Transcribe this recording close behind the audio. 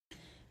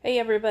Hey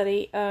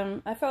everybody,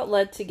 I felt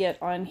led to get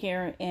on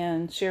here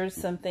and share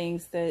some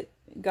things that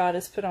God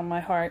has put on my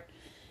heart.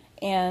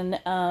 And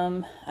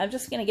I'm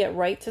just going to get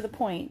right to the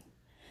point.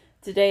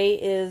 Today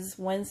is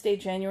Wednesday,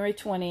 January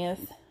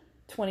 20th,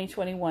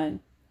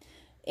 2021.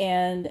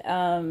 And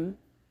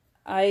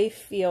I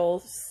feel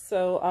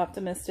so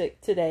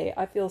optimistic today.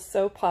 I feel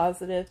so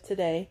positive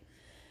today.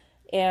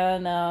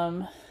 And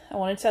I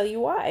want to tell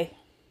you why.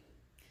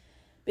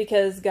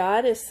 Because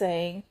God is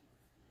saying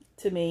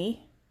to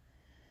me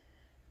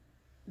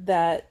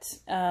that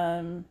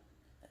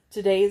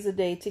today is a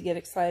day to get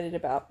excited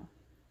about,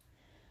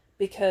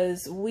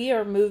 because we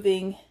are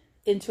moving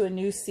into a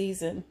new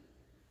season,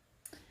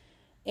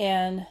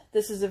 and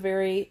this is a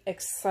very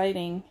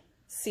exciting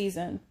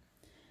season.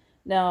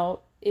 Now,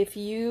 if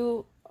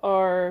you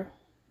are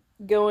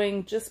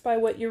going just by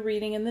what you're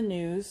reading in the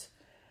news,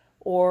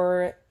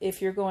 or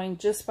if you're going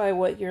just by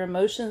what your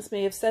emotions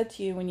may have said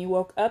to you when you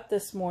woke up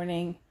this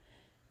morning,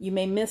 you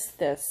may miss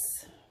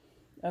this,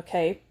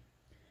 okay?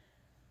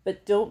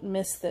 But don't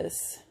miss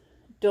this.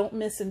 Don't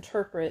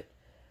misinterpret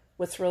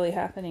what's really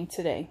happening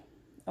today,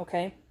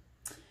 okay?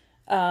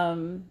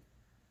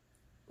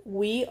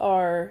 We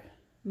are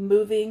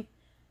moving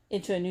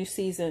into a new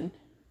season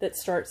that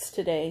starts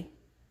today.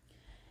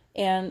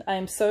 And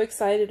I'm so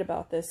excited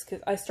about this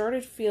because I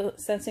started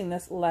sensing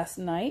this last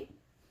night.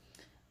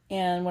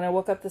 And when I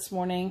woke up this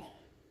morning,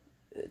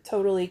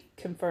 totally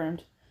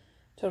confirmed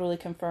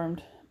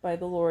by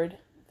the Lord.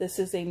 This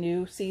is a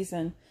new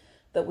season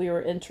that we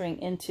are entering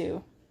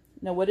into.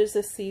 Now, what does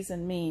this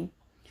season mean?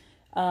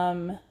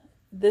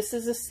 This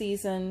is a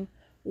season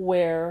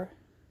where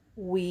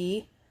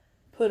we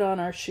put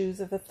on our shoes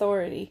of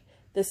authority.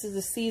 This is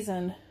a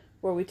season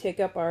where we take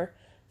up our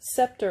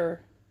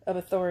scepter of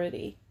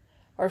authority.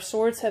 Our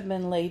swords have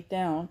been laid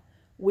down.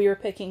 We are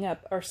picking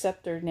up our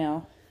scepter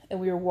now, and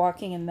we are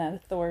walking in that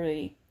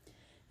authority.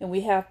 And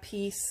we have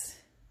peace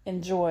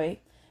and joy.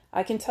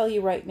 I can tell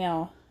you right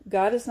now,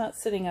 God is not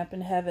sitting up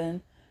in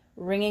heaven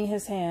wringing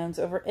his hands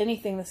over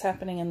anything that's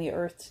happening in the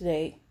earth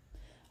today,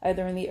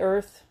 either in the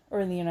earth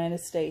or in the United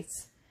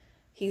States.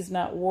 He's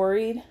not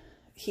worried.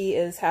 He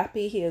is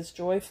happy. He is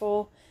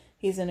joyful.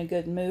 He's in a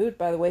good mood.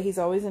 By the way, he's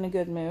always in a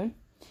good mood.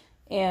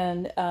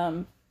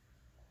 And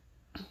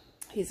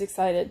he's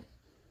excited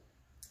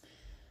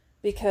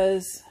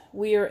because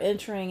we are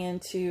entering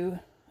into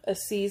a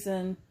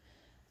season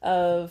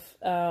of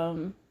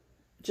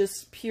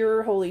just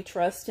pure holy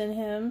trust in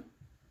him.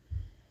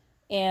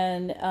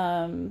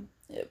 And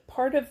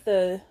part of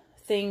the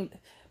thing,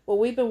 what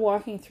we've been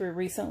walking through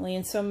recently,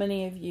 and so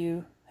many of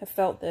you have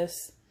felt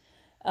this,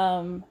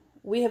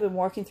 we have been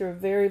walking through a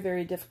very,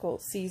 very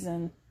difficult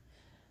season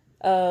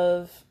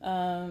of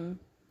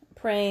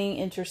praying,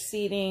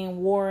 interceding,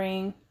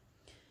 warring,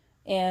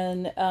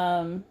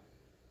 and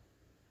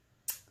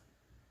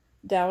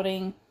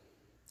doubting,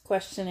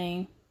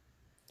 questioning.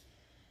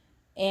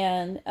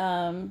 And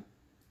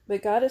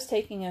but God is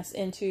taking us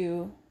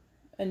into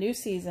a new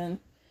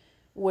season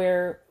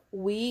where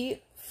we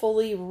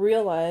fully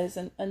realize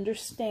and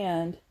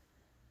understand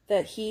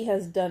that he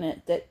has done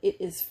it, that it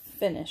is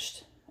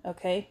finished,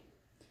 okay?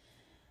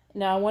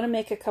 Now, I want to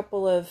make a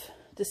couple of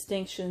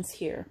distinctions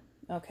here,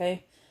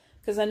 okay?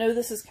 Because I know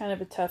this is kind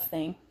of a tough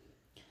thing.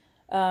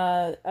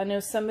 I know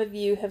some of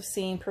you have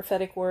seen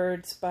prophetic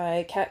words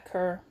by Kat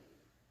Kerr.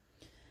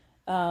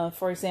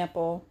 For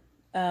example,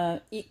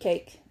 eat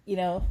cake, you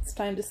know, it's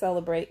time to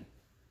celebrate.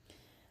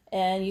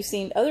 And you've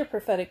seen other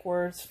prophetic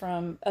words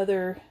from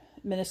other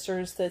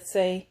ministers that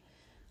say,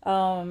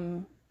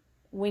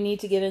 we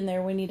need to get in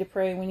there, we need to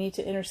pray, we need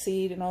to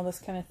intercede, and all this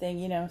kind of thing,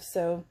 you know.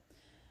 So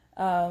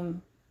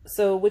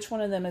so which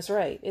one of them is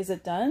right? Is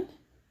it done?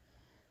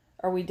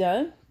 Are we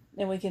done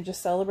and we can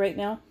just celebrate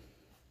now?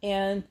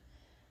 And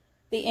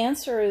the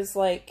answer is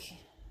like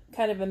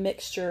kind of a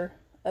mixture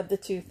of the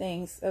two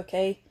things,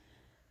 okay?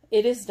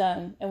 It is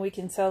done and we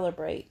can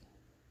celebrate,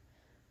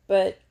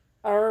 but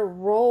our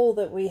role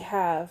that we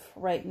have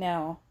right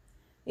now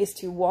is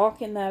to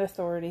walk in that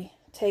authority,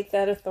 take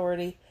that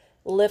authority,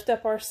 lift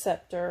up our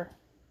scepter,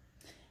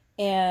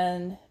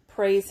 and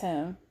praise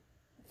him,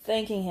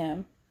 thanking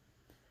him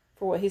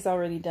for what he's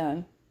already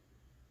done.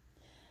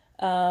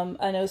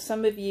 I know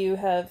some of you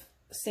have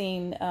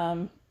seen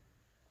a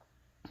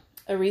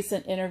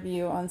recent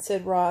interview on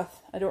Sid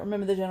Roth. I don't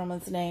remember the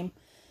gentleman's name,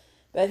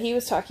 but he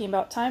was talking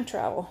about time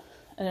travel.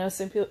 I know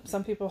some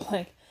people are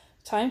like,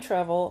 time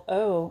travel?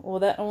 Oh, well,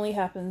 that only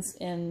happens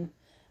in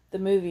the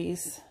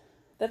movies.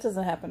 That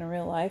doesn't happen in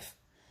real life.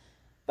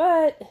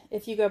 But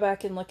if you go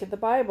back and look at the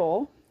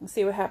Bible and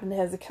see what happened to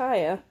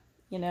Hezekiah,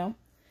 you know,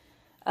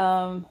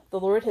 the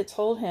Lord had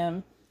told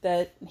him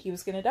that he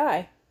was going to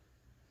die.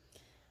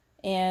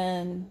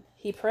 And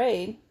he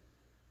prayed.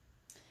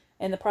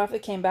 And the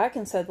prophet came back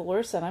and said, the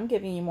Lord said, I'm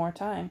giving you more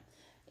time.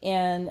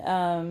 And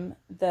I'm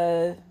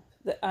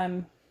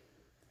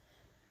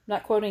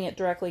not quoting it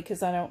directly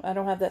because I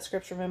don't have that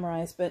scripture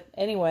memorized. But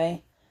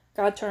anyway,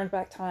 God turned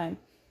back time.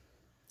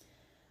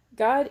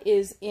 God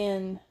is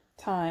in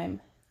time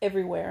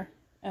everywhere,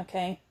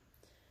 okay?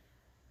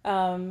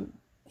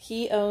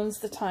 He owns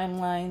the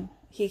timeline.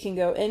 He can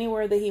go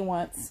anywhere that he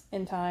wants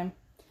in time.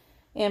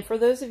 And for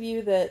those of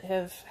you that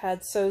have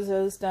had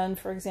sozos done,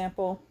 for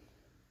example,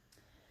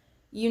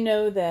 you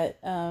know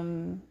that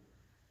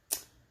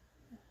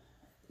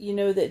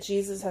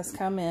Jesus has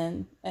come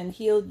in and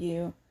healed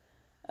you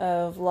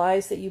of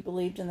lies that you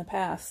believed in the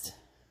past.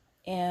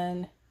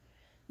 And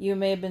you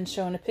may have been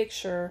shown a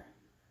picture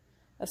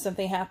of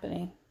something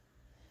happening.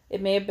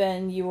 It may have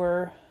been you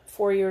were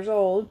 4 years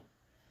old,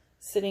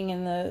 sitting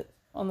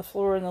on the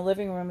floor in the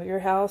living room of your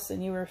house,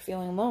 and you were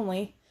feeling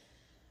lonely,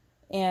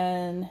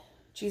 and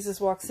Jesus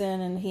walks in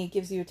and he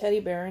gives you a teddy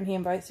bear and he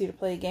invites you to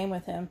play a game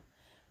with him.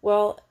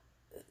 Well,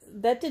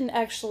 that didn't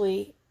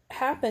actually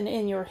happen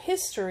in your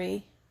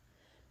history,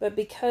 but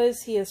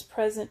because he is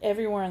present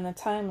everywhere in the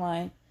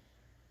timeline,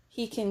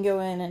 he can go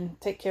in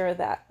and take care of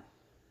that.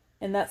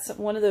 And that's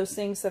one of those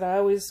things that I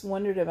always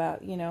wondered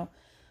about,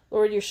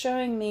 Lord, you're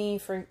showing me,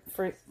 for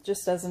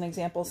just as an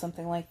example,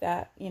 something like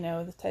that,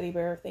 the teddy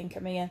bear thing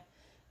coming in.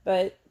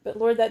 But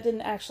Lord, that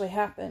didn't actually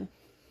happen.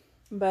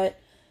 But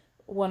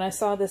when I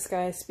saw this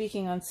guy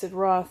speaking on Sid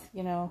Roth,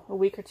 a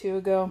week or two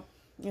ago,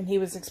 and he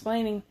was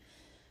explaining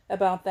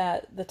about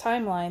the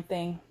timeline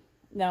thing,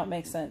 now it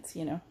makes sense,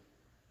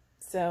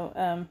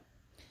 So,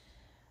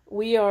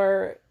 we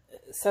are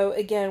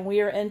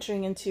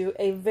entering into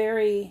a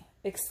very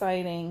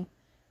exciting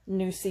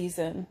new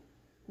season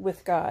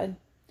with God.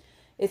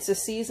 It's a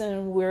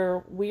season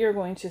where we are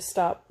going to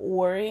stop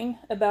worrying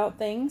about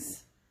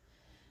things,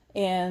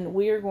 and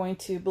we are going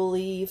to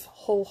believe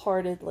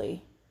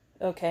wholeheartedly,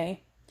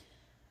 okay?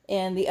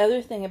 And the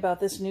other thing about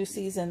this new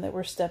season that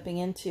we're stepping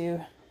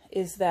into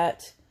is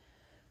that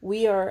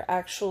we are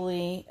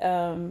actually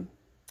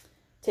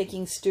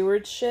taking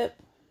stewardship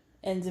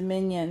and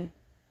dominion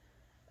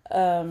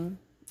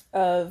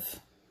of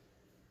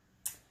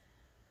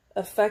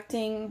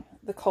affecting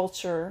the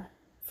culture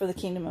for the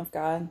kingdom of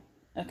God,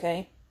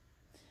 okay?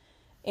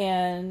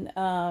 And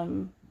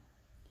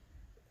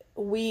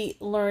we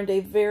learned a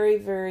very,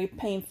 very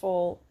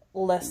painful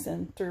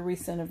lesson through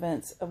recent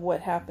events of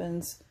what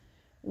happens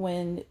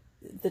when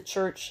the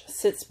church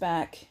sits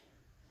back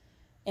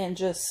and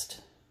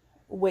just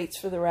waits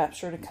for the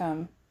rapture to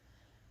come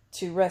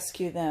to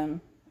rescue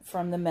them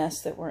from the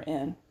mess that we're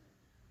in.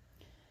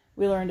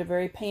 We learned a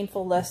very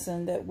painful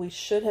lesson that we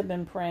should have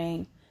been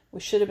praying. We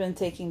should have been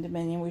taking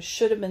dominion. We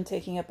should have been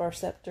taking up our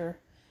scepter.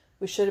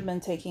 We should have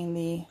been taking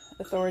the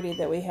authority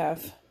that we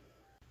have.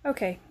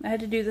 Okay, I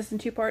had to do this in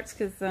two parts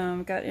because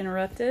got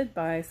interrupted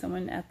by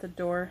someone at the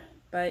door.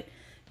 But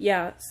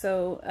yeah,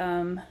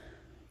 so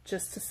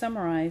just to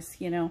summarize,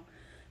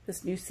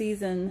 this new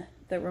season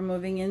that we're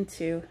moving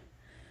into,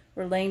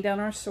 we're laying down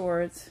our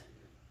swords,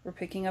 we're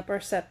picking up our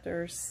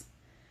scepters,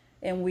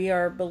 and we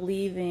are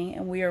believing,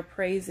 and we are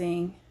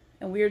praising,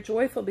 and we are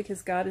joyful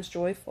because God is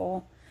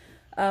joyful.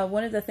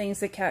 One of the things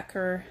that Kat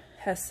Kerr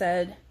has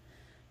said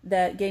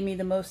that gave me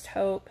the most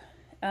hope,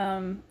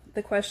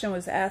 the question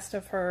was asked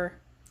of her,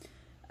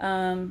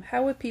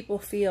 how would people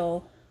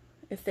feel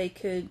if they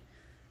could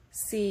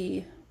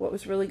see what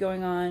was really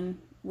going on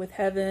with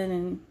heaven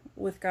and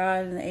with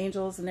God and the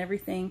angels and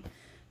everything?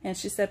 And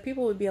she said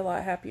people would be a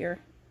lot happier.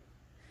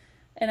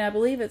 And I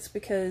believe it's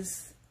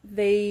because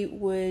they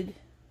would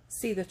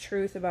see the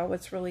truth about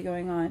what's really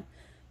going on.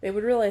 They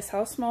would realize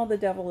how small the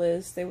devil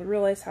is. They would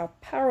realize how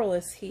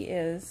powerless he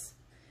is.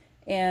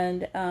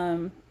 And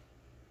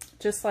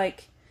just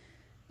like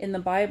in the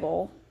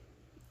Bible,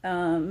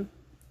 when,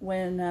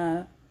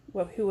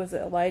 who was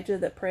it, Elijah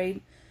that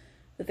prayed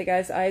that the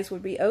guy's eyes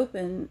would be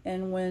open,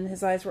 and when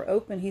his eyes were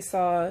open, he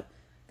saw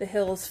the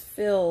hills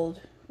filled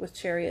with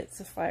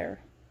chariots of fire.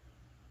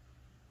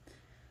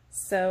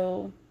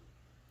 So,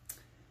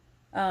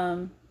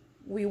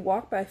 we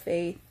walk by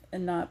faith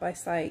and not by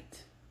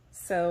sight.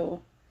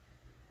 So,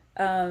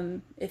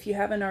 if you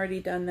haven't already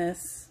done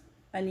this,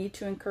 I need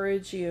to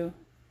encourage you,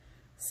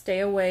 stay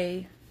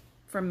away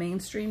from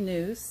mainstream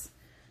news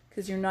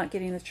because you're not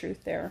getting the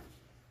truth there.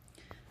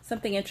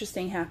 Something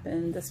interesting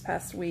happened this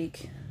past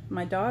week.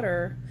 My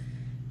daughter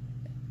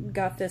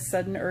got this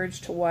sudden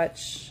urge to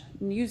watch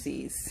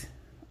Newsies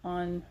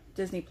on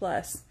Disney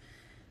Plus.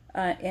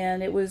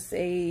 And it was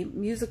a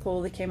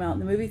musical that came out in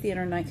the movie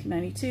theater in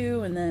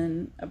 1992, and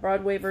then a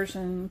Broadway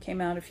version came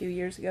out a few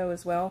years ago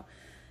as well.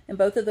 And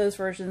both of those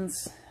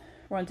versions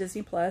were on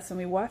Disney Plus, and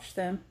we watched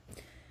them.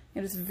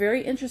 It was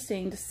very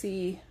interesting to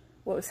see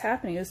what was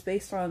happening. It was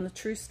based on the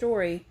true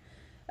story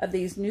of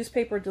these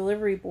newspaper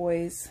delivery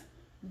boys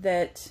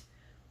that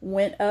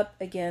went up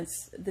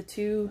against the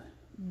two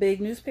big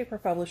newspaper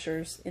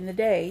publishers in the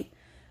day,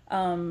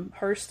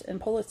 Hearst and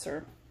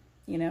Pulitzer,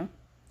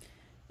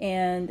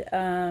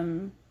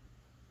 And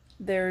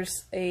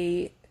there's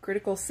a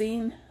critical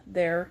scene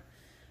there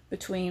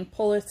between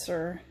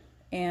Pulitzer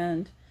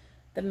and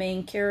the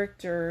main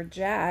character,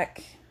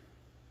 Jack,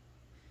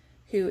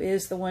 who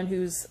is the one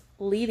who's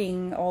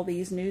leading all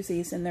these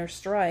newsies in their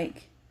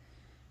strike.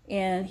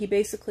 And he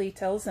basically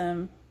tells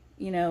them,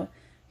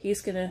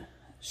 he's going to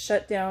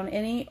shut down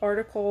any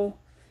article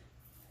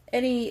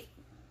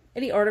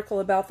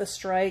about the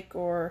strike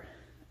or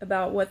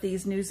about what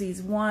these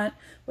newsies want,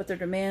 what their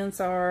demands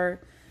are.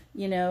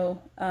 You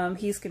know,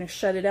 he's going to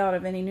shut it out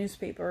of any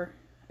newspaper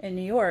in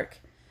New York.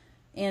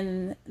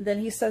 And then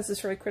he says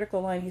this very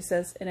critical line. He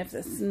says, and if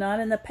it's not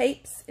in the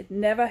papers, it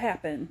never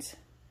happened.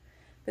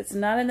 If it's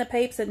not in the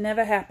papers, it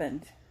never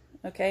happened.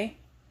 Okay?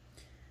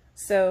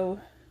 So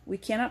we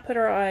cannot put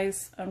our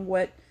eyes on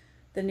what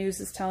the news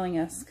is telling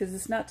us, because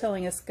it's not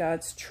telling us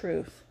God's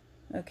truth.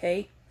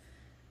 Okay?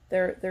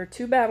 There are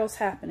two battles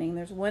happening.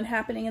 There's one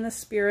happening in the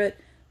spirit.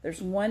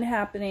 There's one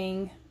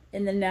happening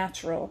in the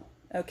natural.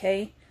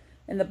 Okay?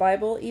 And the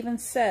Bible even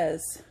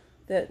says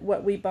that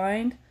what we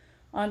bind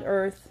on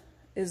earth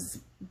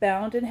is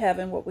bound in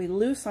heaven. What we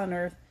loose on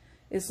earth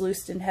is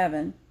loosed in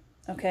heaven.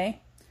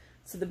 Okay?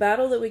 So the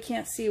battle that we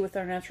can't see with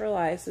our natural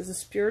eyes is a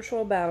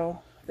spiritual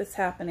battle that's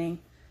happening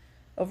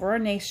over our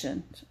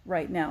nation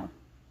right now.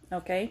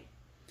 Okay?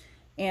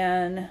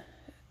 And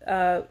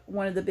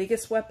one of the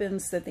biggest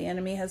weapons that the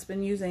enemy has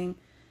been using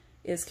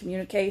is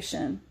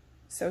communication.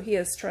 So he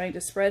is trying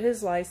to spread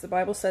his lies. The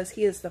Bible says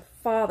he is the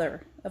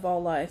father of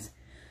all lies.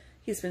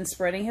 He's been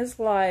spreading his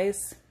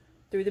lies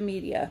through the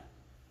media.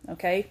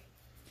 Okay?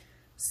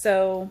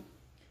 So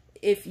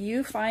if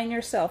you find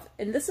yourself,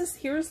 and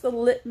here's the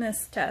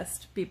litmus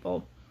test,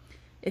 people.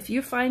 If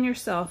you find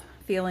yourself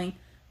feeling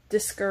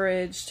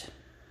discouraged,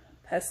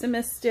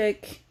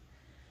 pessimistic,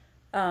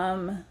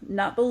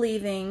 not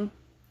believing,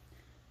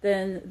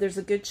 then there's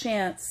a good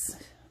chance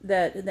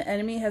that the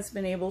enemy has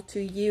been able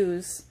to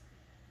use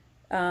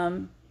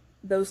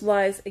those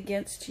lies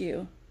against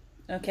you.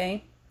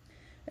 Okay?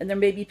 And there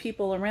may be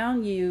people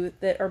around you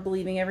that are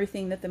believing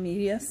everything that the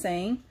media is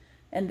saying,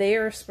 and they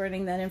are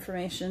spreading that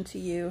information to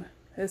you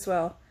as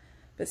well.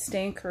 But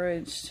stay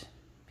encouraged,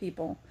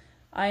 people.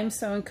 I am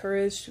so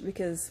encouraged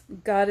because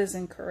God is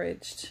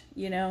encouraged.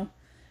 You know,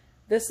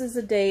 this is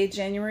a day,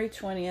 January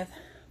 20th,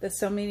 that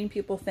so many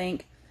people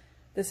think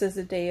this is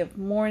a day of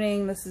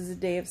mourning. This is a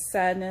day of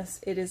sadness.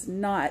 It is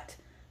not.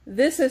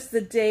 This is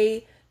the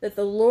day that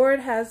the Lord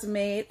has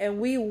made, and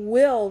we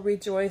will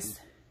rejoice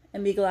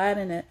and be glad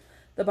in it.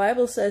 The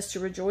Bible says to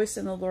rejoice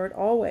in the Lord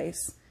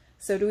always.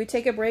 So do we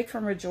take a break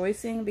from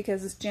rejoicing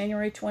because it's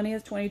January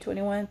 20th,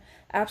 2021?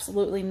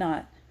 Absolutely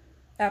not.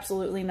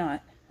 Absolutely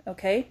not.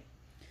 Okay?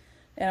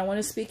 And I want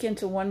to speak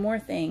into one more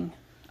thing.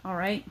 All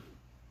right?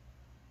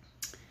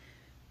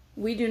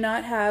 We do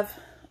not have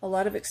a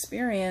lot of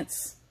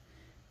experience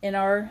in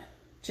our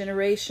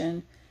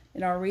generation,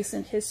 in our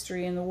recent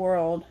history in the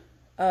world,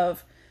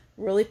 of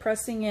really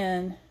pressing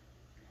in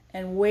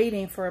and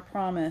waiting for a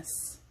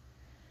promise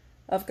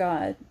of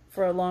God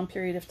for a long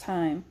period of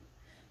time.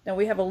 Now,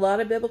 we have a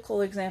lot of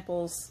biblical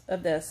examples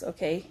of this,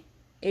 okay?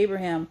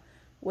 Abraham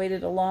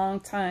waited a long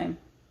time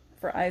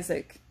for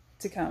Isaac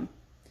to come.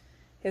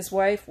 His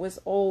wife was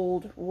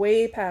old,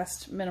 way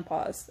past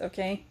menopause,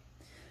 okay?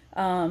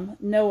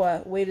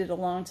 Noah waited a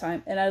long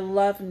time, and I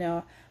love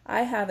Noah.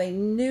 I have a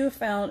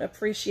newfound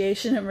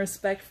appreciation and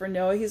respect for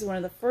Noah. He's one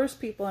of the first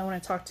people I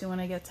want to talk to when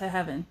I get to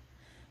heaven.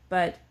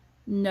 But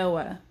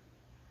Noah,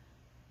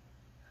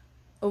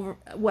 over,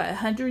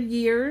 100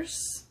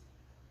 years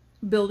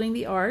building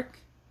the ark,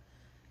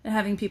 and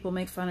having people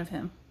make fun of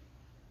him.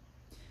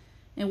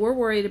 And we're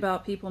worried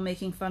about people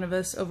making fun of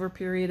us over a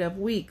period of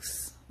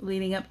weeks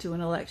leading up to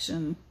an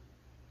election.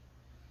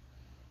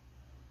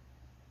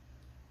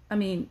 I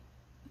mean,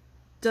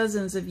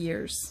 dozens of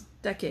years,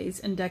 decades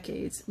and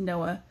decades,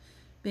 Noah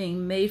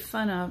being made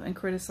fun of and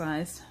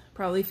criticized,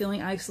 probably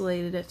feeling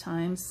isolated at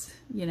times,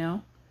 you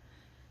know.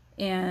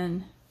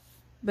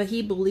 But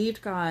he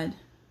believed God.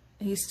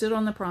 He stood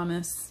on the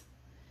promise,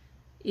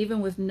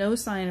 even with no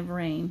sign of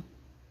rain.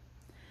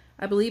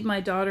 I believe my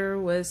daughter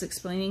was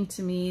explaining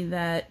to me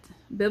that,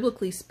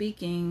 biblically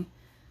speaking,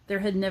 there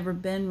had never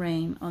been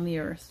rain on the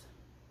earth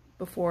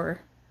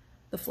before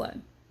the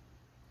flood.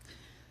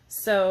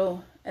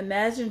 So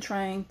imagine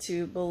trying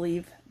to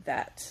believe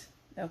that,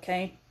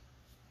 okay?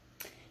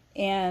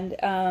 And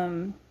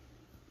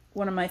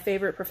one of my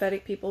favorite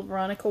prophetic people,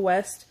 Veronica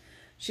West,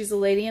 she's a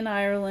lady in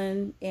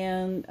Ireland,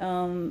 and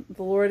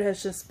the Lord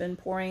has just been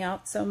pouring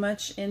out so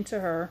much into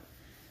her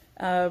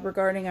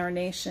regarding our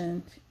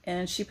nation.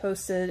 And she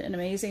posted an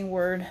amazing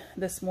word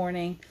this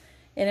morning,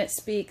 and it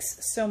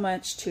speaks so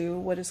much to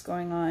what is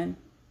going on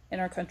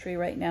in our country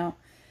right now.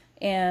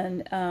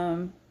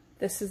 And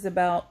this is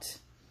about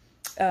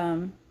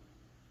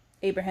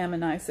Abraham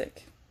and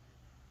Isaac.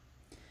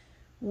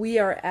 We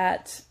are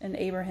at an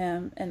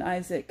Abraham and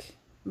Isaac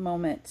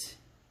moment,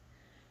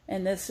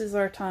 and this is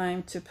our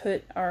time to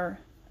put our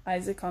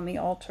Isaac on the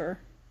altar,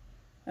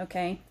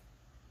 okay?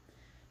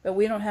 But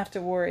we don't have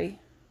to worry,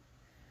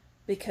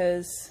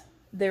 because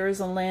there is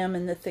a lamb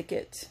in the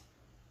thicket.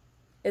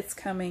 It's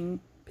coming,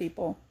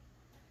 people.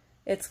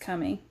 It's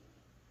coming.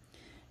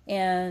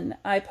 And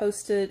I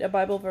posted a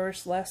Bible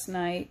verse last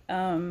night.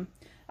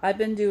 I've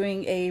been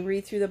doing a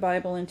read through the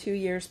Bible in 2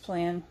 years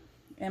plan,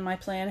 and my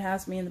plan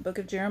has me in the book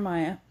of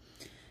Jeremiah.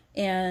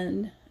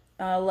 And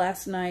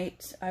last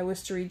night I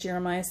was to read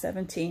Jeremiah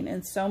 17,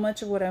 and so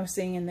much of what I was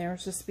seeing in there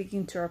was just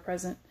speaking to our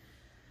present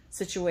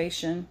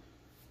situation.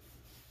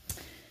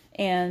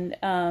 And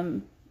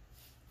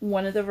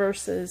one of the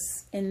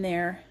verses in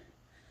there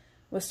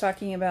was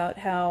talking about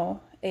how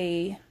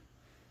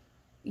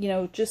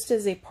just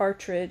as a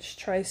partridge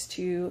tries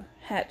to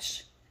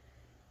hatch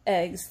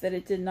eggs that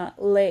it did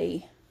not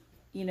lay,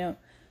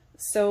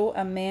 so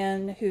a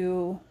man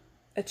who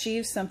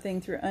achieves something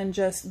through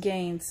unjust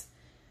gains,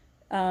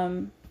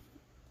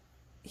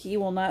 he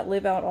will not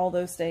live out all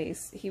those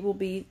days. He will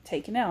be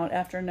taken out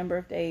after a number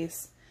of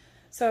days.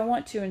 So I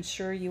want to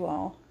assure you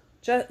all,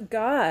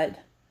 God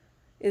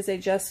is a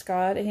just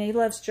God, and he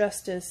loves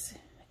justice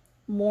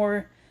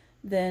more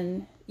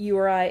than you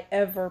or I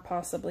ever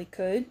possibly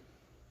could.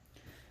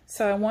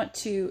 So I want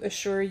to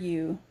assure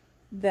you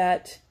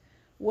that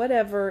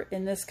whatever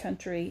in this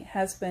country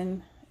has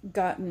been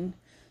gotten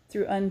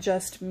through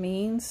unjust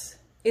means,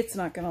 it's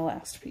not going to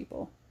last,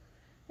 people.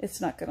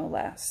 It's not going to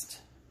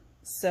last.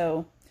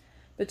 So,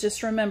 but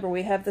just remember,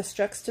 we have this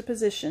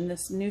juxtaposition,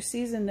 this new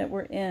season that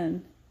we're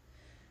in.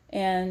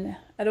 And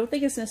I don't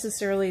think it's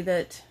necessarily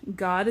that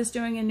God is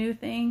doing a new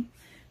thing.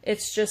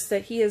 It's just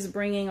that he is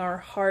bringing our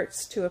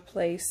hearts to a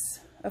place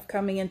of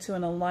coming into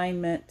an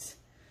alignment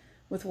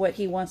with what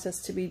he wants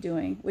us to be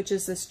doing, which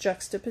is this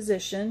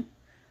juxtaposition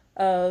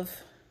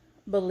of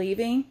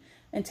believing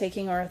and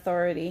taking our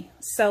authority,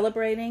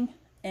 celebrating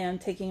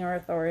and taking our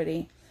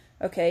authority.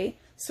 Okay,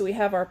 so we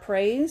have our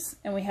praise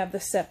and we have the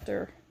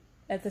scepter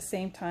at the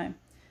same time.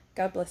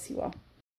 God bless you all.